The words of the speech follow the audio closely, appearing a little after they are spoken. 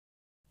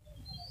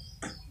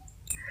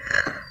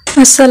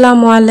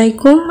আসসালামু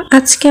আলাইকুম।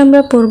 আজকে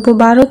আমরা পড়ব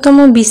 12তম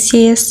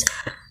BCS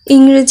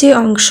ইংরেজি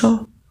অংশ।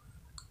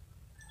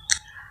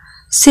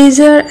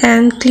 Caesar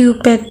and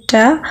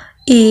Cleopatra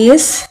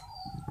is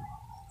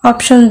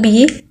option B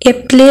a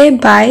play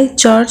by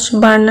George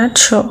Bernard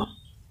Shaw.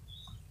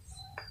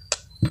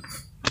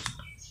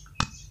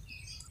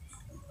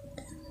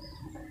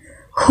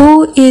 Who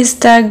is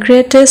the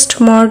greatest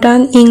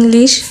modern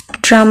English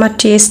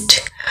dramatist?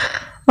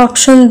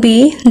 Option B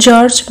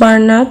George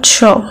Bernard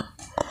Shaw.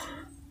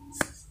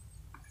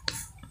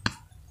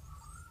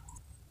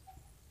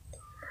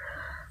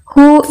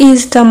 Who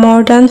is the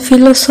modern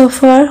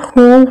philosopher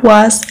who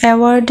was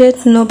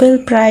awarded Nobel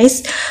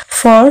Prize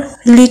for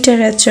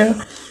Literature?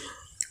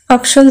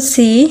 Option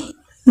C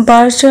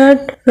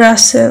Bertrand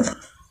Russell.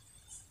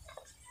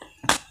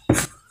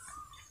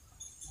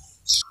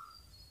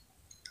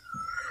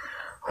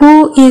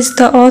 Who is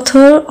the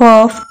author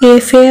of A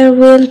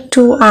Farewell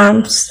to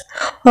Arms?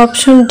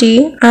 Option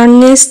D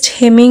Ernest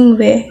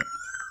Hemingway.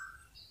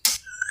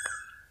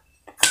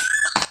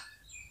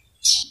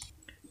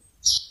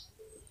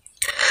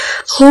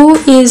 Who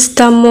is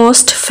the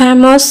most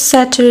famous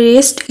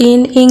satirist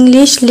in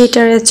English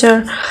literature?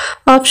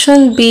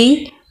 Option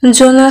B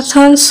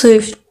Jonathan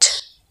Swift.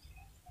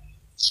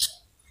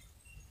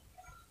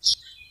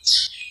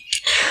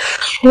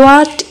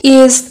 What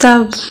is the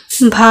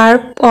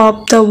verb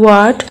of the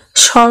word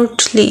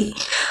shortly?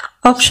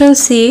 Option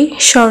C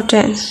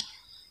shorten.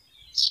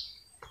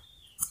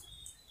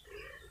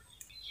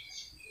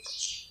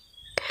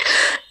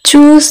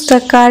 Choose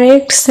the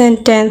correct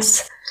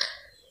sentence.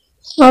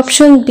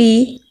 Option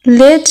B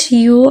let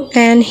you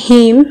and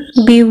him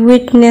be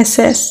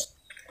witnesses.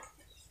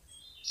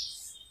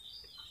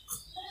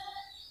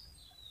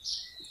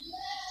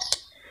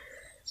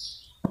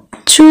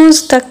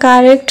 Choose the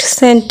correct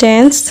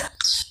sentence.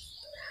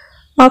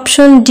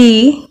 Option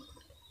D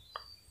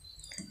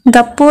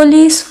the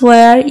police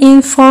were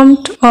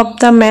informed of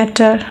the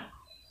matter.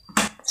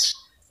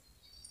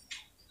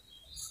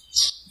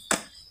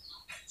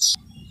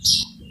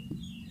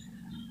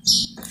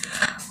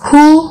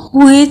 Who,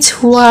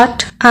 which,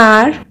 what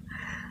are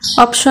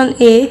option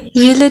A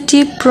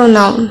relative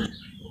pronoun.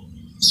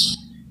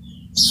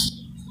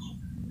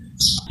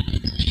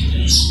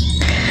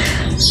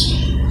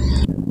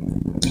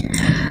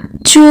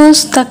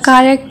 Choose the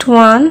correct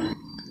one.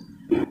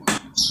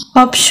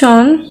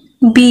 Option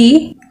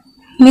B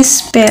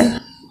misspell.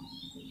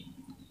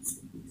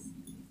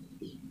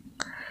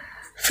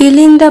 Fill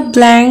in the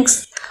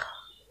blanks.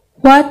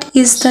 What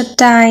is the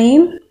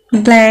time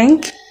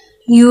blank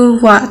your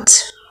watch?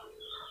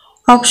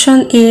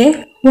 Option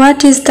A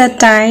what is the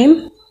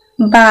time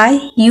by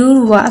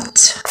your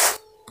watch?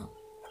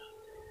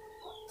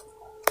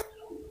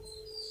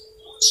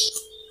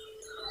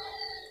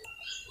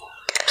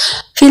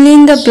 Fill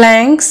in the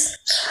blanks.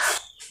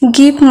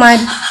 Give my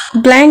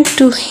blank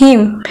to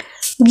him.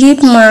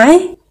 Give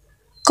my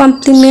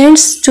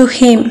compliments to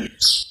him.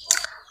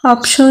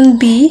 Option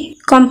B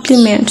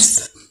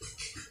compliments.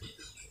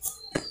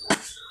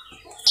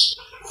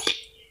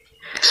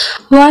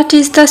 What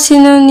is the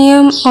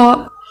synonym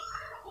of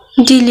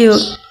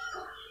delude?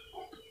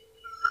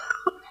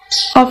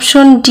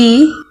 Option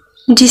D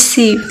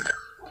deceive.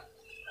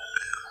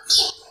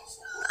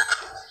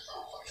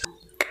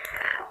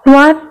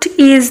 What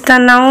is the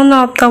noun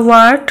of the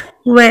word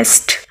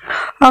waste?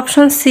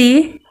 Option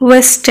C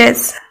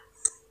wastage.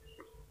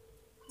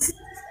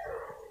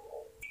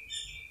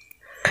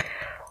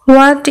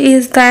 What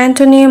is the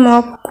antonym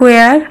of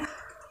queer?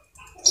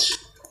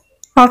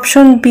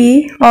 Option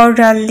B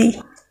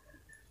orderly.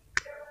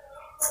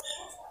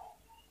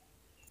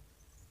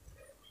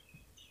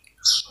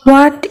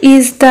 What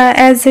is the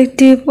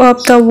adjective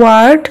of the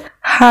word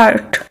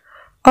heart?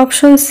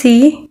 Option C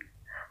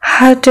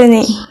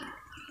heartening.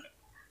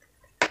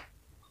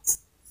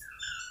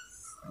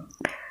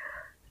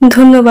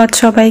 ধন্যবাদ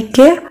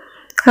সবাইকে।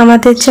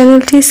 আমাদের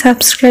চ্যানেলটি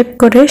subscribe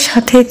করে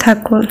সাথেই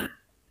থাকুন।